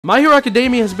My Hero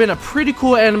Academia has been a pretty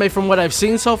cool anime from what I've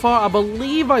seen so far. I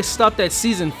believe I stopped at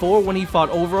season 4 when he fought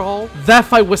Overhaul. That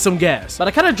fight was some gas. But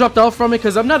I kind of dropped off from it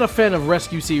because I'm not a fan of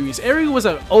rescue series. Eri was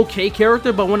an okay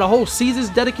character, but when a whole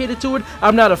season's dedicated to it,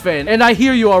 I'm not a fan. And I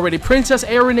hear you already. Princess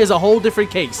Erin is a whole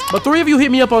different case. But 3 of you hit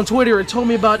me up on Twitter and told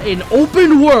me about an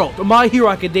open world My Hero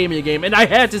Academia game, and I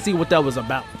had to see what that was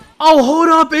about. Oh, hold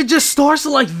up. It just starts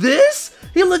like this?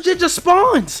 He legit just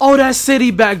spawns. Oh, that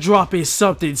city backdrop is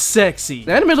something sexy.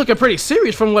 The anime looking pretty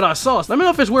serious from what I saw. So let me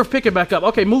know if it's worth picking back up.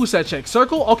 Okay, moveset check.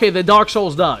 Circle. Okay, the Dark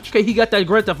Souls dodge. Okay, he got that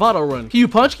Grand Theft Auto run. Can you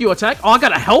punch? Can you attack? Oh, I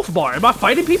got a health bar. Am I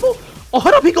fighting people? Oh,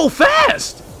 hold up. He go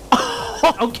fast.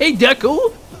 Okay,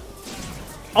 Deku.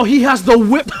 Oh, he has the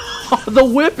whip. The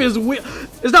whip is whip.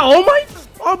 Is that All Might?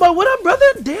 All Might, what up, brother?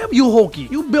 Damn you, Hulky.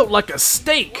 You built like a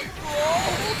steak.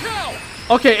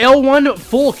 Okay, L1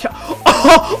 full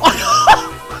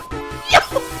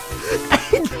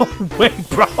Ain't no way,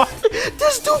 bro.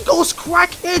 This dude goes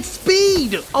crackhead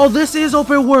speed. Oh, this is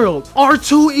open world.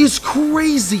 R2 is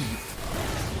crazy.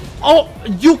 Oh,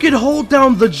 you can hold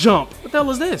down the jump. What the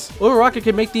hell is this? Rocket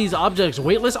can make these objects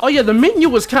weightless. Oh yeah, the menu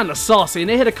was kind of saucy, and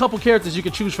they had a couple characters you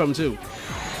could choose from too.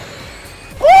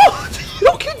 Oh,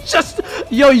 you can just...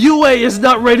 Yo, UA is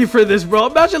not ready for this, bro.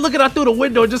 Imagine looking out through the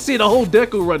window and just seeing a whole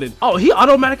Deku running. Oh, he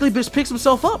automatically just picks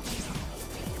himself up.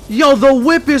 Yo, the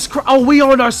whip is oh, we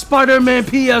on our Spider-Man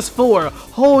PS4.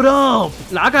 Hold up.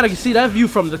 Now, I gotta see that view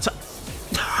from the top.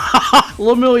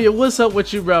 Lemillion, what's up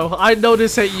with you, bro? I know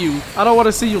this ain't you. I don't want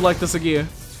to see you like this again.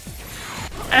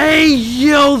 Hey,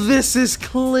 yo, this is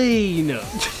clean.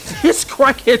 This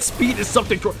crackhead speed is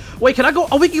something... Wait, can I go...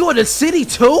 Oh, we can go in the city,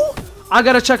 too? I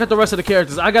gotta check out the rest of the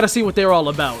characters. I gotta see what they're all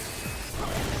about.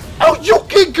 Oh, you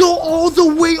can go all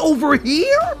the way over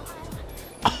here?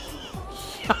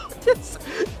 Oh,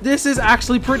 this is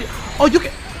actually pretty... Oh, you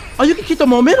can keep the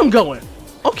momentum going.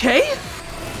 Okay.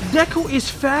 Deku is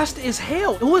fast as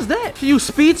hell. Who is that? Can you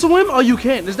speed swim? Oh, you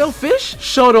can't. There's no fish?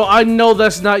 Shoto, I know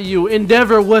that's not you.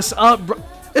 Endeavor, what's up, bro?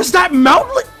 Is that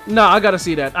Mountain? Nah, I gotta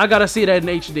see that. I gotta see that in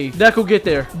HD. Deku, get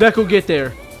there. Deku, get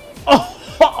there.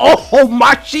 Oh,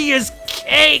 Machi is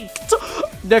caked.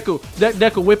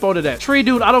 Deku, whip onto that. Tree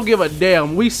dude, I don't give a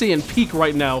damn. We seeing peak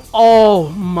right now. Oh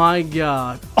my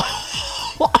god.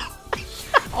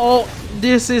 Oh,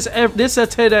 this is a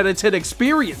 10 out of 10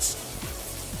 experience.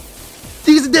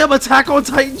 These damn Attack on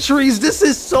Titan trees, this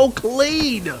is so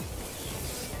clean.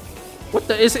 What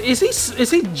the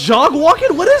is he jog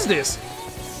walking? What is this?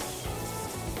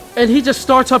 And he just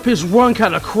starts up his run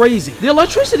kind of crazy. The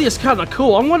electricity is kind of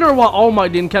cool. I'm wondering why All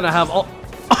Might didn't kind of have all...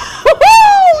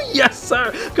 Oh, yes,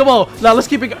 sir. Come on. Now, let's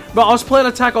keep it going. Bro, I was playing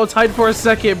Attack on Titan for a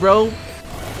second, bro.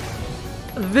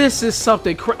 This is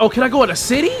something crazy. Oh, can I go in a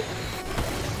city?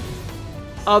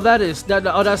 Oh,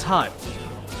 that's hot.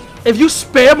 If you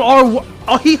spam R...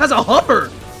 Oh, he has a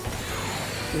hover.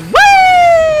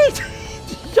 Wait!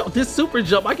 Yo, this super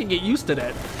jump, I can get used to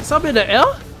that. Something in the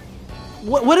L?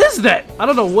 What is that? I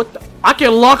don't know what the... I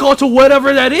can lock onto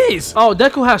whatever that is. Oh,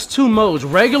 Deku has 2 modes.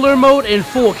 Regular mode and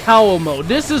full cowl mode.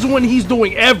 This is when he's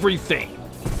doing everything.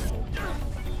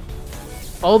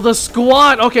 Oh, the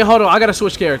squad. Okay, hold on. I gotta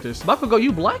switch characters. Bakugo,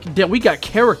 you black? Damn, we got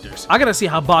characters. I gotta see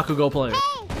how Bakugo plays.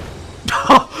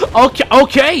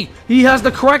 Okay. He has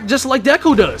the crack just like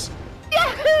Deku does.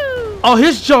 Yahoo! Oh,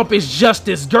 his jump is just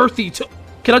as girthy too.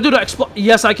 Can I do the explode?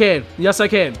 Yes, I can. Yes, I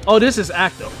can. Oh, this is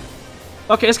active.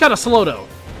 Okay, it's kind of slow though.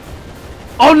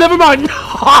 Oh, never mind.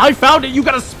 I found it. You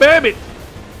gotta spam it.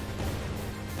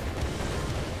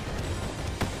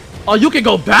 Oh, you can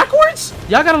go backwards?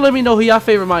 Y'all gotta let me know who y'all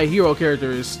favorite My Hero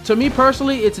character is. To me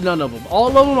personally, it's none of them. All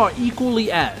of them are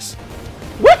equally ass.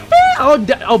 Oh,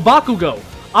 Bakugo.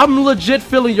 I'm legit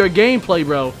feeling your gameplay,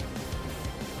 bro.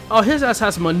 Oh, his ass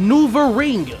has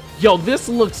maneuvering. Yo, this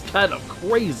looks kind of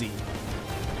crazy.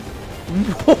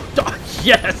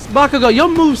 Yes! Bakugo, your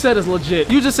moveset is legit.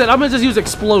 You just said, I'm gonna just use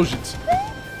explosions.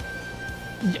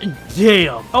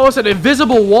 Damn. Oh, it's an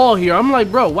invisible wall here. I'm like,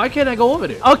 bro, why can't I go over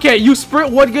there? Okay, you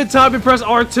sprint one good time and press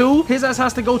R2. His ass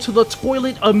has to go to the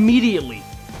toilet immediately.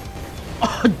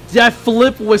 Oh, that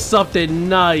flip was something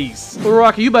nice.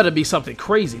 Rocky, you better be something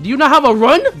crazy. Do you not have a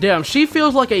run? Damn, she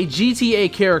feels like a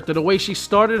GTA character the way she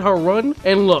started her run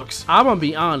and looks. I'm gonna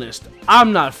be honest.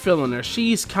 I'm not feeling her.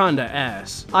 She's kinda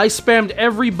ass. I spammed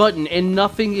every button and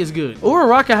nothing is good.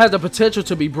 Uraraka has the potential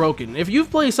to be broken. If you've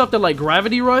played something like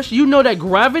Gravity Rush, you know that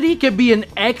gravity can be an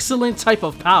excellent type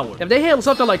of power. If they had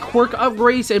something like quirk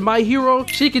upgrades in My Hero,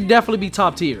 she could definitely be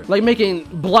top tier. Like making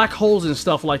black holes and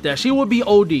stuff like that. She would be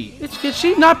OD. Can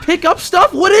she not pick up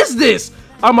stuff? What is this?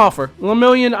 I'm off her.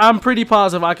 Lemillion, I'm pretty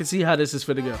positive I can see how this is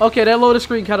finna go. Okay, that loaded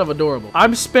screen kind of adorable.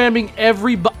 I'm spamming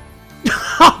every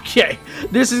Okay,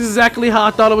 this is exactly how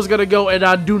I thought it was gonna go, and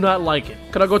I do not like it.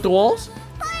 Can I go through walls?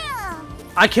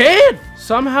 I can!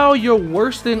 Somehow you're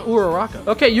worse than Uraraka.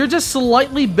 Okay, you're just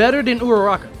slightly better than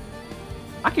Uraraka.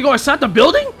 I can go inside the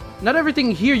building? Not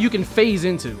everything here you can phase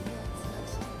into.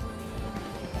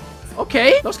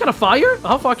 Okay, that was kind of fire.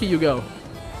 How far can you go?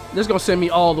 This is gonna send me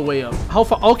all the way up. How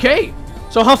far? Okay,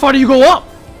 so how far do you go up?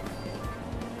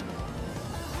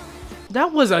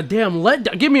 That was a damn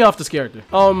letdown. Get me off this character.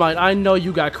 Oh my, I know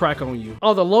you got crack on you.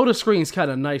 Oh, the loader screen's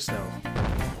kind of nice though.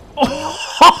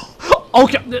 Oh,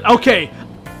 okay.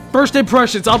 First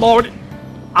impressions, I'm already.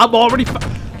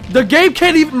 The game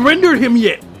can't even render him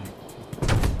yet.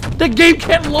 The game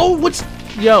can't load what's.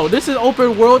 Yo, this is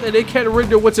open world and it can't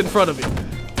render what's in front of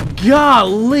it.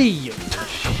 Golly.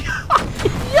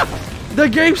 The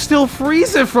game's still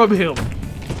freezing from him.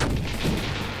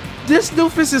 This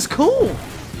doofus is cool.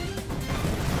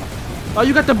 Oh,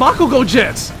 you got the Bakugo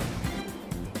jets.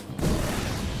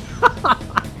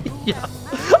 Yeah.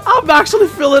 I'm actually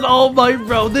feeling All Might,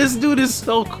 bro. This dude is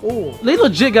so cool. They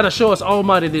legit gotta show us All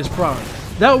Might in this prime.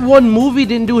 That one movie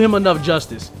didn't do him enough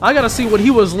justice. I gotta see what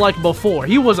he was like before.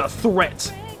 He was a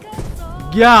threat.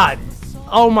 God.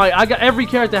 Oh my, every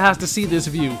character has to see this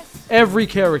view. Every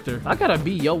character. I gotta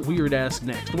be your weird ass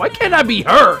next. Why can't I be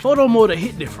her? Photo mode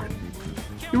hit different.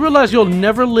 You realize you'll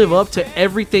never live up to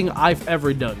everything I've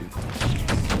ever done.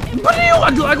 What are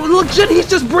you? Like, legit, he's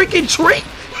just breaking tree.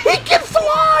 He can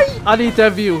fly. I need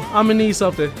that view. I'm gonna need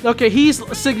something. Okay, he's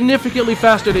significantly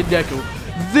faster than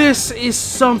Deku. This is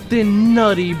something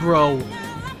nutty, bro.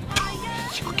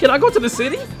 Can I go to the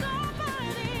city?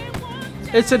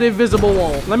 It's an invisible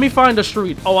wall. Let me find the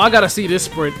street. Oh, I gotta see this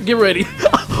sprint. Get ready.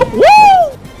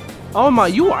 Woo! Oh my,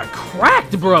 you are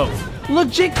cracked, bro.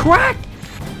 Legit cracked.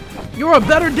 You're a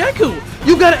better Deku.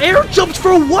 You got air jumps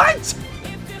for what?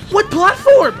 What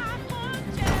platform?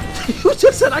 You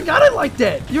just said I got it like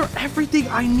that. You're everything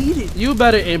I needed. You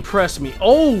better impress me.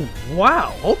 Oh,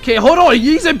 wow. Okay, hold on.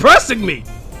 He's impressing me.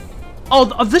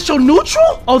 Oh, this your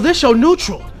neutral? Oh, this your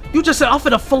neutral. You just said I'm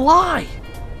finna fly.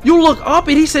 You look up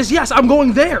and he says, yes, I'm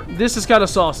going there. This is kind of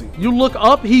saucy. You look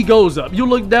up, he goes up. You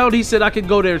look down, he said I could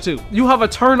go there too. You have a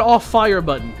turn off fire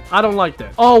button. I don't like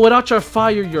that. Oh, without your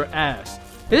fire, your ass.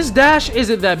 His dash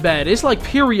isn't that bad. It's like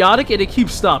periodic and it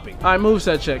keeps stopping. All right,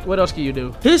 moveset check. What else can you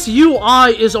do? His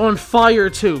UI is on fire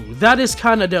too. That is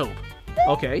kind of dope.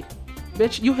 Okay.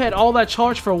 Bitch, you had all that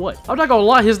charge for what? I'm not gonna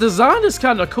lie, his design is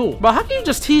kind of cool. But how can you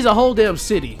just tease a whole damn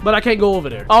city? But I can't go over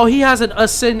there. Oh, he has an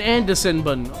ascend and descend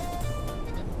button.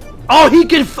 Oh, he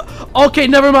can okay,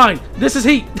 never mind. This is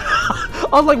heat. I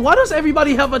was like, why does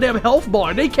everybody have a damn health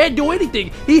bar? They can't do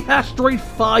anything. He has straight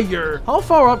fire. How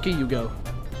far up can you go?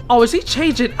 Oh, is he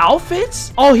changing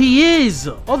outfits? Oh, he is.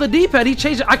 Oh, the D-pad, he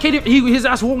changed it. I can't even, his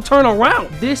ass won't turn around.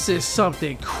 This is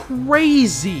something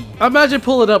crazy. Imagine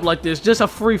pulling up like this, just a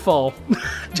free fall.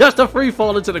 Just a free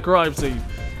fall into the crime scene.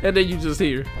 And then you just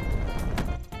hear.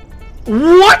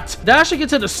 What? Dashing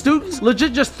into the students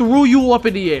legit just threw you up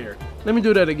in the air. Let me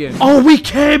do that again. Oh, we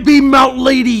can't be Mount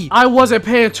Lady. I wasn't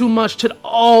paying too much to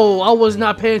I was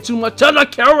not paying too much to the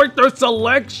character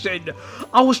selection.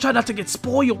 I was trying not to get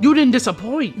spoiled. You didn't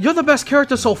disappoint. You're the best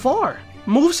character so far.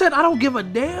 Moveset, I don't give a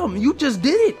damn. You just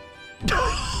did it.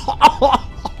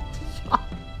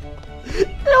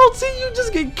 LT, you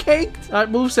just get caked. All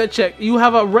right, moveset check. You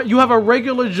have a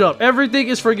regular jump. Everything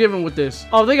is forgiven with this.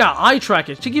 Oh, they got eye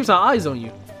tracking. She keeps her eyes on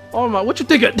you. Oh my, what you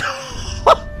think of?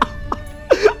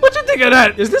 What you think of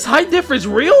that? Is this height difference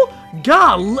real?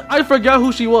 God, I forgot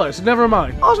who she was. Never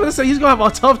mind. I was gonna say he's gonna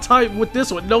have a tough time with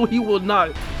this one. No, he will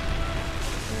not.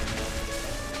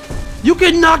 You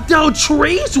can knock down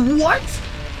trees? What?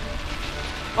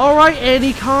 Alright,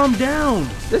 Annie, calm down.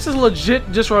 This is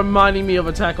legit just reminding me of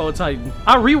Attack on Titan.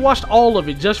 I rewatched all of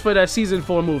it just for that season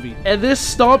 4 movie. And this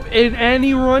Stomp and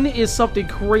Annie run is something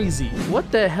crazy.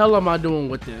 What the hell am I doing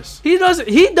with this? He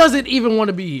doesn't even want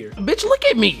to be here. Bitch, look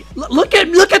at me. Look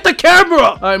at the camera.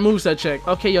 Alright, moveset check.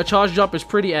 Okay, your charge jump is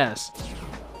pretty ass.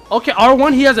 Okay,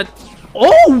 R1, he has a...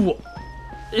 Oh!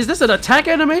 Is this an attack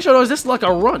animation or is this like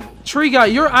a run? Tree guy,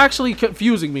 you're actually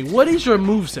confusing me. What is your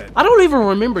moveset? I don't even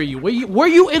remember you. Were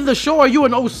you in the show or are you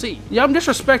an OC? Yeah, I'm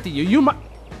disrespecting you. You might...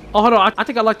 Oh, hold on. I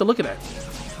think I like the look of that.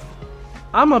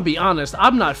 I'm gonna be honest.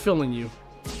 I'm not feeling you.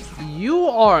 You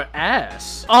are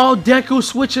ass. Oh, Deku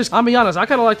switches. I'll be honest, I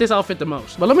kind of like this outfit the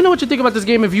most. But let me know what you think about this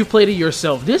game if you've played it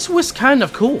yourself. This was kind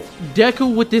of cool.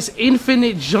 Deku with this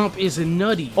infinite jump is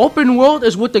nutty. Open world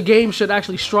is what the game should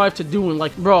actually strive to do. And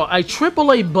like, bro, a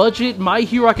AAA budget My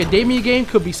Hero Academia game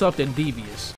could be something devious.